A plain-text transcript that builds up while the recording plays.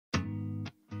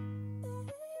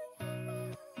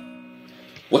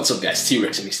What's up guys,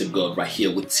 T-Rex and Mr. God right here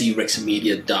with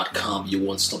TREXmedia.com, your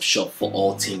one-stop shop for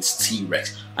all things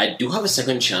T-Rex. I do have a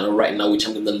second channel right now which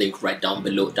I'm going to link right down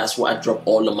below. That's where I drop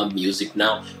all of my music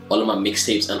now, all of my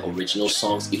mixtapes and original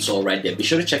songs. It's all right there. Be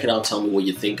sure to check it out, tell me what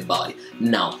you think about it.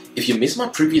 Now, if you missed my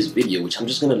previous video, which I'm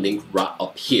just going to link right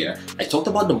up here, I talked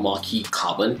about the Mackie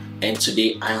Carbon, and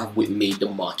today I have with me the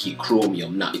Mackie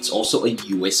Chromium. Now, it's also a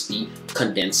USB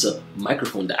condenser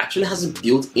microphone that actually has a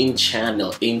built-in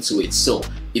channel into it. So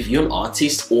if you're an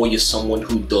artist or you're someone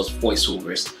who does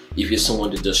voiceovers, if you're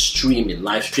someone that does streaming,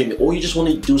 live streaming, or you just want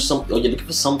to do something, or you're looking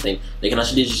for something that you can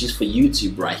actually just use for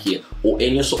YouTube right here, or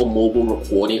any sort of mobile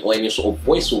recording or any sort of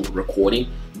voiceover recording,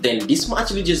 then this might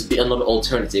actually just be another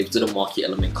alternative to the Mackie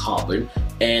Element Carbon.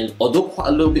 And although quite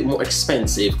a little bit more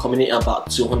expensive, coming in at about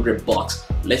 200 bucks,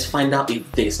 let's find out if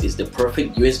this is the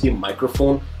perfect USB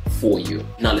microphone for you.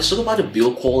 Now let's talk about the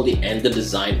build quality and the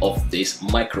design of this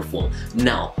microphone.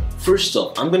 Now, first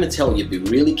off, I'm going to tell you, be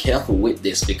really careful with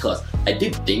this because I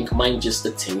did think mine just a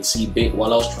teensy bit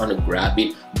while I was trying to grab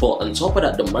it. But on top of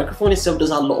that, the microphone itself does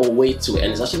have a lot of weight to it,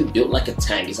 and it's actually built like a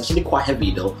tank. It's actually quite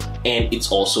heavy though, and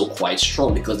it's also quite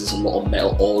strong because there's a lot of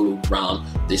metal all around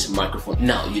this microphone.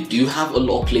 Now, you do have a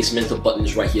lot of placement of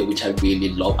buttons right here, which I really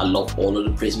love. I love all of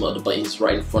the placement of the buttons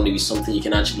right in front of you, something you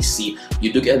can actually see.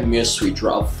 You do get a mirror switch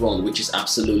right up front, which is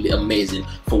absolutely amazing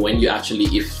for when you actually,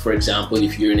 if for example,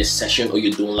 if you're in a session or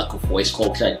you're doing like a voice call,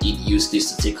 because I did use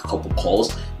this to take a couple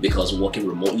calls because I'm working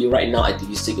remotely right now. I did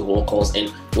use to take a couple calls, and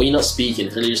when you're not speaking,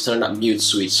 you just turn that mute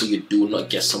switch so you do not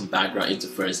get some background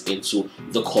interference into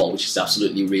the call, which is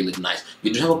absolutely really nice.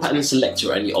 You do have a pattern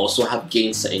selector, and you also have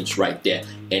gain settings right there,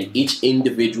 and each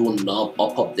individual knob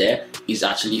up there is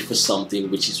actually for something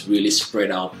which is really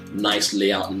spread out. Nice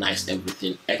layout, nice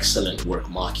everything. Excellent work,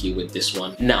 Mackie, with this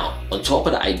one. Now, on top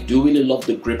of that, I do really love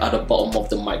the grip at the bottom of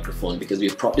the microphone because we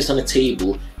prop this on a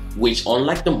table, which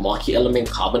unlike the Mackie Element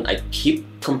Carbon, I keep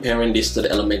comparing this to the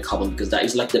Element Carbon because that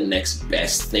is like the next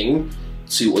best thing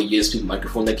to a USB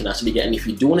microphone that can actually get. And if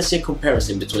you do want to see a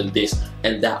comparison between this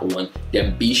and that one,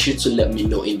 then be sure to let me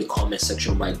know in the comment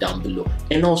section right down below.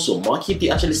 And also, Mackie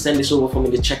did actually send this over for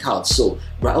me to check out, so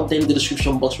right up there in the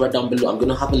description box right down below, I'm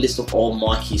gonna have a list of all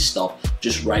Mackie stuff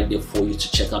just right there for you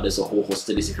to check out. There's a whole host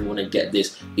of this. If you want to get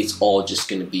this, it's all just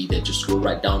gonna be there. Just go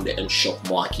right down there and shop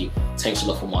Mackie. Thanks a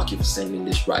lot for Mackie for sending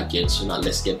this right again. So now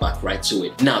let's get back right to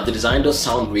it. Now, the design does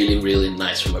sound really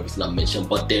nice from everything I mentioned,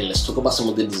 but then let's talk about some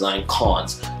of the design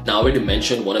cons. Now, I already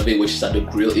mentioned one of it, which is that the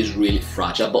grill is really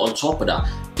fragile, but on top of that,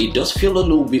 it does feel a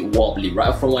little bit wobbly.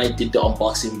 Right from when I did the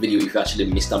unboxing video, if you actually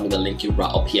missed, I'm gonna link it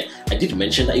right up here. I did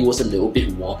mention that it was a little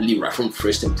bit wobbly right from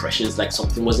first impressions, like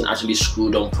something wasn't actually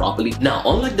screwed on properly. Now,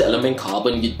 unlike the Element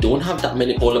Carbon, you don't have that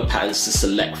many color patterns to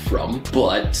select from,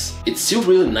 but it's still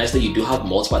really nice that you do have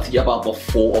multiple. I think you have about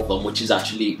 4 of them, which is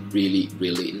actually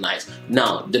really nice.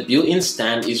 Now, the built-in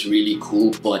stand is really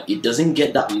cool, but it doesn't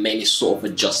get that many sort of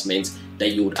adjustments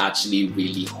that you would actually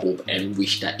really hope and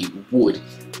wish that it would.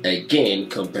 Again,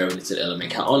 comparing it to the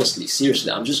Element Carbon, honestly,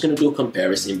 seriously, I'm just gonna do a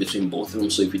comparison between both of them.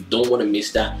 So if you don't want to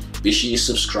miss that, be sure you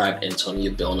subscribe and turn on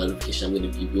your bell notification. I'm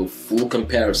gonna give you a full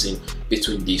comparison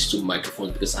between these two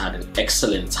microphones because I had an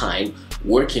excellent time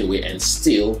working with and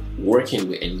still working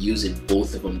with and using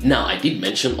both of them. Now, I did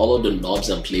mention all of the knobs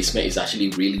and placement is actually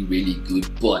really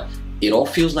good, but it all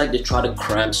feels like they try to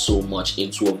cram so much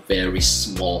into a very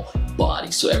small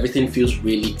body, so everything feels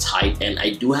really tight. And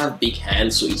I do have big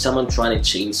hands, so each time I'm trying to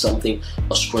change something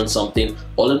or screw in something,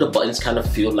 all of the buttons kind of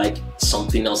feel like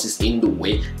something else is in the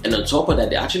way. And on top of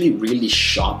that, they're actually really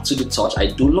sharp to the touch. I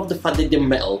do love the fact that they're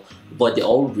metal, but they're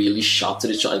all really sharp to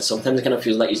the touch, and sometimes it kind of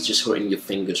feels like it's just hurting your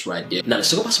fingers right there. Now,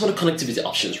 let's talk about some of the connectivity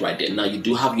options right there. Now, you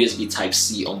do have USB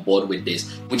Type-C on board with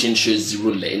this, which ensures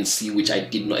zero latency, which I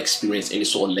did not experience any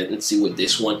sort of latency with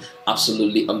this one.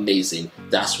 Absolutely amazing.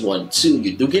 That's one. 2,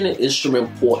 you do get an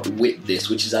instrument port with this,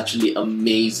 which is actually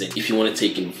amazing. If you want to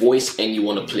take in voice and you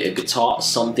want to play a guitar or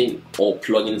something, or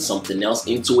plug in something else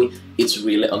into it, it's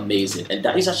really amazing. And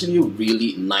that is actually a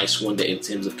really nice one there in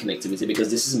terms of connectivity,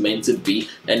 because this is meant to be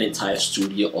an entire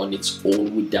studio on its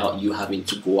own without you having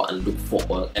to go out and look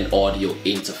for an audio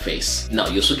interface. Now,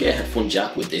 you also get a headphone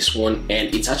jack with this one,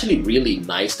 and it's actually really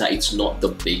nice that it's not the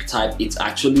big type, it's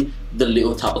actually the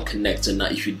little type of connector. Now,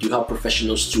 if you do have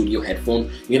professional studio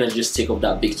headphones, you're gonna just take off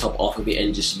that big top off of it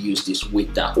and just use this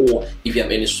with that. Or if you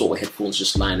have any sort of headphones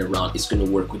just lying around, it's gonna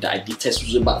work with that. I did test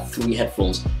with about 3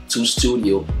 headphones, 2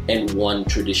 studio and 1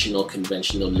 traditional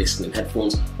conventional listening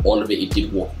headphones. All of it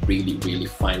did work really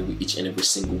fine with each and every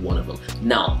single one of them.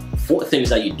 Now, 4 things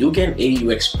that you do get an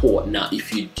AUX port. Now,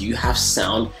 if you do have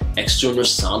sound, external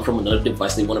sound from another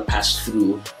device they want to pass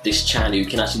through this channel, you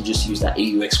can actually just use that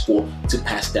AUX port to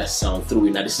pass that sound through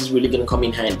it. Now this is really going to come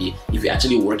in handy if you're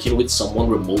actually working with someone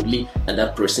remotely and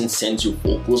that person sends you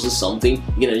vocals or something.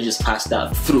 You're gonna just pass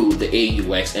that through the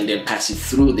AUX and then pass it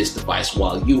through this device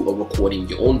while you are recording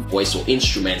your own voice or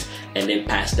instruments, and then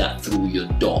pass that through your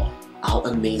DAW. How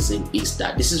amazing is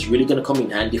that? This is really going to come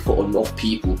in handy for a lot of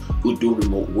people who do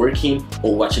remote working,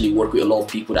 or who actually work with a lot of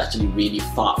people that actually really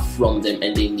far from them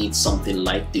and they need something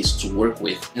like this to work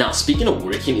with. Now, speaking of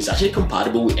working, it's actually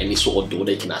compatible with any sort of DAW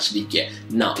that you can actually get.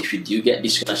 Now, if you do get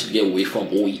this, you can actually get away from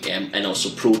OEM and also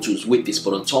Pro Tools with this,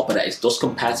 but on top of that, it's just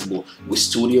compatible with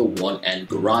Studio One and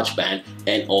GarageBand,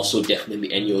 and also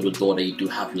definitely any other DAW that you do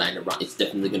have lying around. It's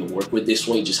definitely going to work with this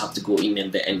one. You just have to go in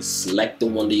there and select the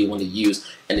one that you want to use,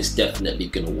 and it's definitely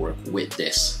going to work with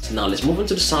this. Now let's move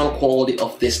into the sound quality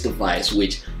of this device,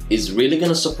 which is really going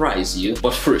to surprise you.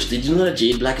 But first, did you know that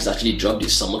J Black has actually dropped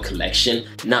his summer collection?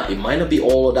 Now it might not be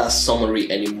all of that summery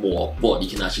anymore, but you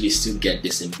can actually still get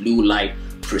this in blue light,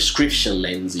 prescription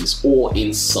lenses, or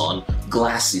in sun,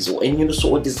 glasses, or any other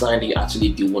sort of design that you actually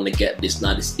do want to get this.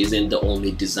 Now this isn't the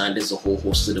only design, there's a whole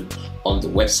host of them on the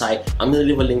website. I'm going to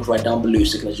leave a link right down below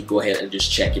so you can actually go ahead and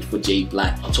just check it for J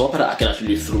Black. On top of that, I can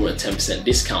actually throw a 10%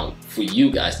 discount for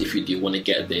you guys if you do want to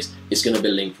get this. It's going to be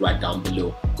linked right down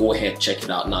below. Go ahead, check it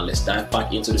out. Now let's dive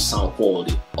back into the sound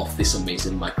quality of this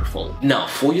amazing microphone. Now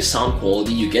for your sound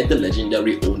quality, you get the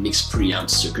legendary Onyx preamp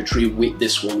circuitry with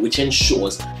this one, which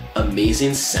ensures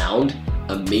amazing sound,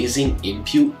 amazing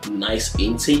input, nice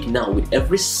intake. Now with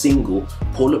every single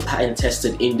polar pattern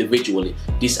tested individually,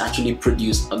 this actually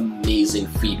produced amazing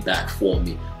feedback for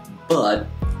me. But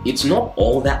it's not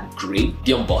all that great.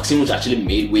 The unboxing was actually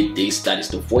made with this. That is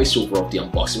the voiceover of the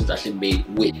unboxing was actually made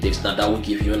with this. Now that will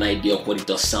give you an idea of what it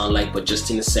does sound like, but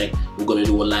just in a sec, we're going to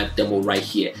do a live demo right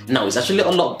here. Now it's actually a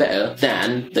lot better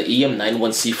than the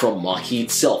EM91C from Mackie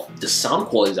itself. The sound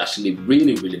quality is actually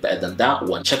really better than that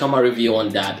one. Check out my review on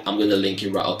that. I'm going to link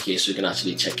it right up here so you can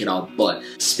actually check it out. But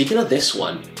speaking of this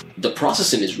one, the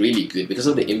processing is really good because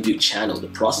of the inbuilt channel. The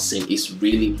processing is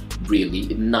really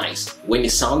nice. When the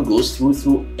sound goes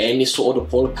through any sort of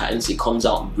polar patterns, it comes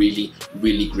out really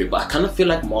great. But I kind of feel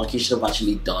like Mackie should have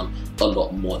actually done a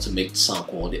lot more to make the sound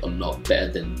quality a lot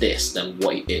better than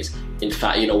what it is. In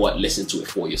fact, you know what? Listen to it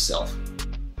for yourself.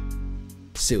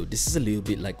 So this is a little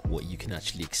bit like what you can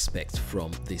actually expect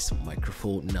from this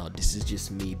microphone. Now this is just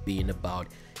me being about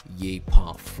yay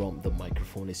part from the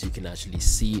microphone, as you can actually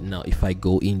see. Now if I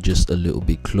go in just a little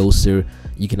bit closer,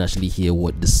 you can actually hear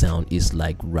what the sound is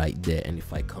like right there. And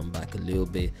if I come back a little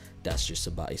bit, that's just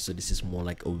about it. So this is more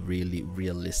like a really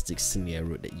realistic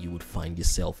scenario that you would find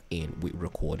yourself in with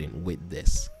recording with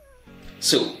this.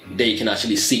 So there you can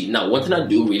actually see. Now one thing I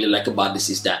do really like about this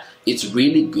is that it's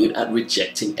really good at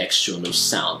rejecting external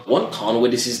sound. One con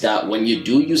with this is that when you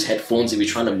do use headphones, if you're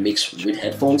trying to mix with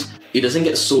headphones, it doesn't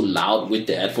get so loud with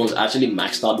the headphones. I actually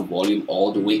maxed out the volume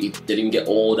all the way. It didn't get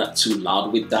all that too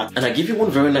loud with that. And I give you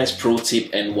one very nice pro tip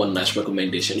and one nice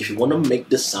recommendation. If you want to make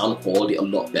the sound quality a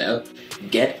lot better,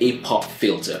 get a pop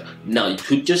filter. Now you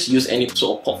could just use any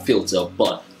sort of pop filter,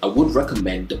 but I would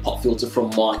recommend the pop filter from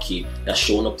Mackie that's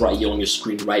showing up right here on your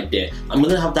screen right there. I'm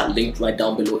going to have that linked right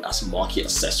down below as Mackie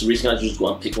Accessories. You can just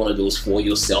go and pick one of those for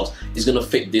yourselves. It's going to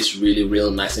fit this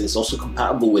real nice, and it's also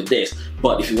compatible with this.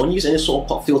 But if you want to use any sort of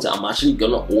pop filter, I'm actually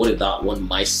going to order that one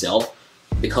myself.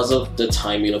 Because of the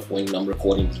timing of when I'm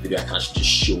recording this video, I can't just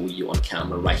show you on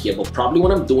camera right here. But probably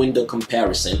when I'm doing the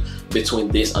comparison between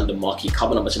this and the Mackie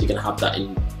carbon, I'm actually going to have that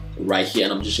in right here,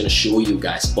 and I'm just going to show you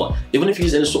guys. But even if you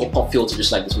use any sort of pop filter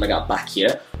just like this one I got back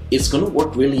here, it's going to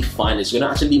work really fine. It's going to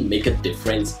actually make a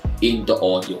difference in the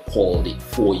audio quality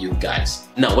for you guys.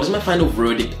 Now what is my final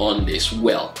verdict on this?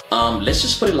 Well, let's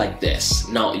just put it like this.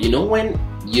 Now you know when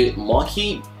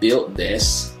Mackie built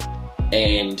this,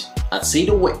 and I'd say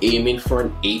they were aiming for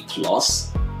an A+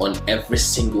 on every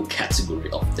single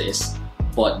category of this,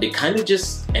 but they kind of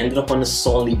just ended up on a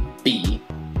solid B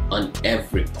on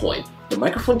every point. The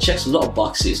microphone checks a lot of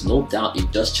boxes, no doubt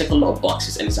it does check a lot of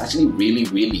boxes, and it's actually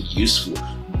really useful.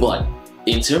 But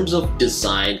in terms of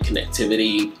design,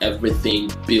 connectivity, everything,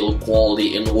 build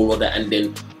quality and all of that, and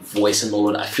then voice and all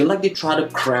of that, I feel like they try to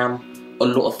cram a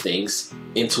lot of things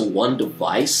into one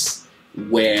device,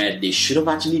 where they should have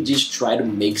actually just tried to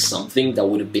make something that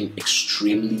would have been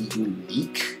extremely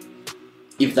unique.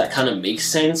 If that kind of makes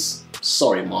sense.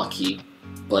 Sorry Mackie,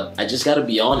 but I just gotta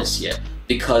be honest here,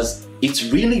 because it's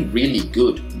really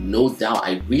good, no doubt.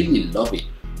 I really love it,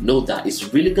 no doubt.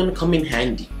 It's really gonna come in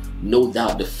handy, no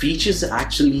doubt. The features are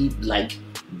actually like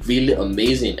really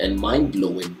amazing and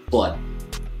mind-blowing, but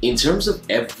in terms of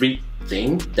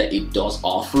everything that it does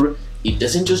offer, it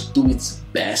doesn't just do its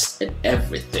best at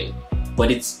everything,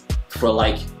 but it's for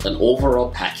like an overall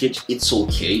package, it's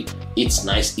okay, it's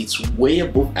nice, it's way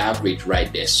above average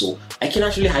right there. So I can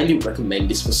actually highly recommend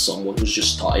this for someone who's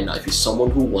just starting out. If you're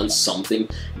someone who wants something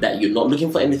that you're not looking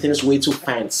for anything that's way too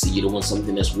fancy, you don't want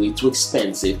something that's way too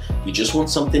expensive, you just want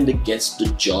something that gets the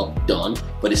job done,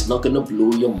 but it's not gonna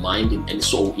blow your mind. And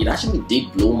so it actually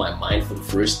did blow my mind for the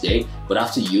first day, but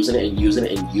after using it and using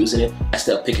it and using it, I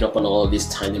started picking up on all of these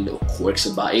tiny little quirks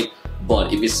about it.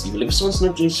 But if someone's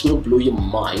not just gonna blow your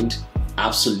mind,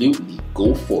 absolutely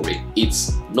go for it.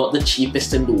 It's not the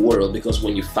cheapest in the world, because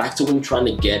when you factor in trying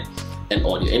to get an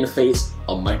audio interface,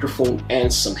 a microphone,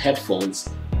 and some headphones,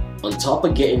 on top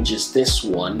of getting just this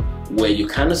one, where you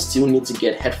kind of still need to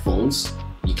get headphones,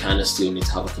 you kind of still need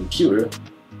to have a computer,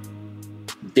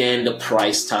 then the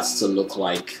price starts to look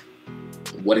like,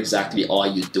 what exactly are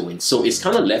you doing? So it's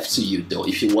kind of left to you though,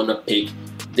 if you want to pick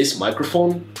this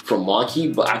microphone from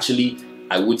Mackie, but actually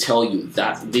I would tell you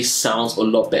that this sounds a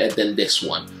lot better than this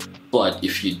one. But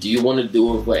if you do want to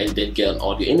do it and then get an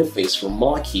audio interface from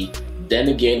Mackie, then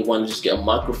again, want to just get a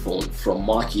microphone from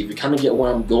Mackie, if you kind of get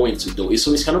where I'm going to though.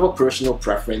 So it's kind of a personal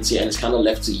preference here, and it's kind of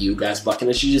left to you guys, but I can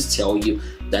actually just tell you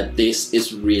that this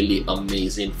is really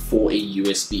amazing for a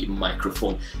USB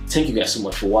microphone. Thank you guys so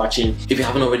much for watching. If you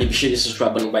haven't already, be sure to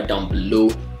subscribe button right down below.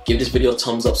 Give this video a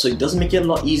thumbs up so it does make it a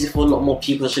lot easier for a lot more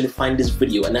people to actually find this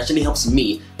video, and actually helps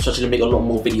me to actually make a lot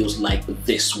more videos like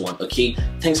this one, okay?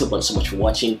 Thanks so much for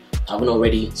watching. If you haven't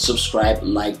already, subscribe,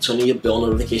 like, turn on your bell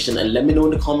notification, and let me know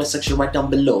in the comment section right down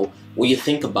below what you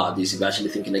think about this, if you're actually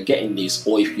thinking of getting this,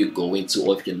 or if you're going to,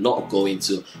 or if you're not going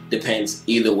to. Depends.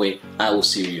 Either way, I will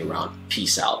see you around.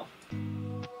 Peace out.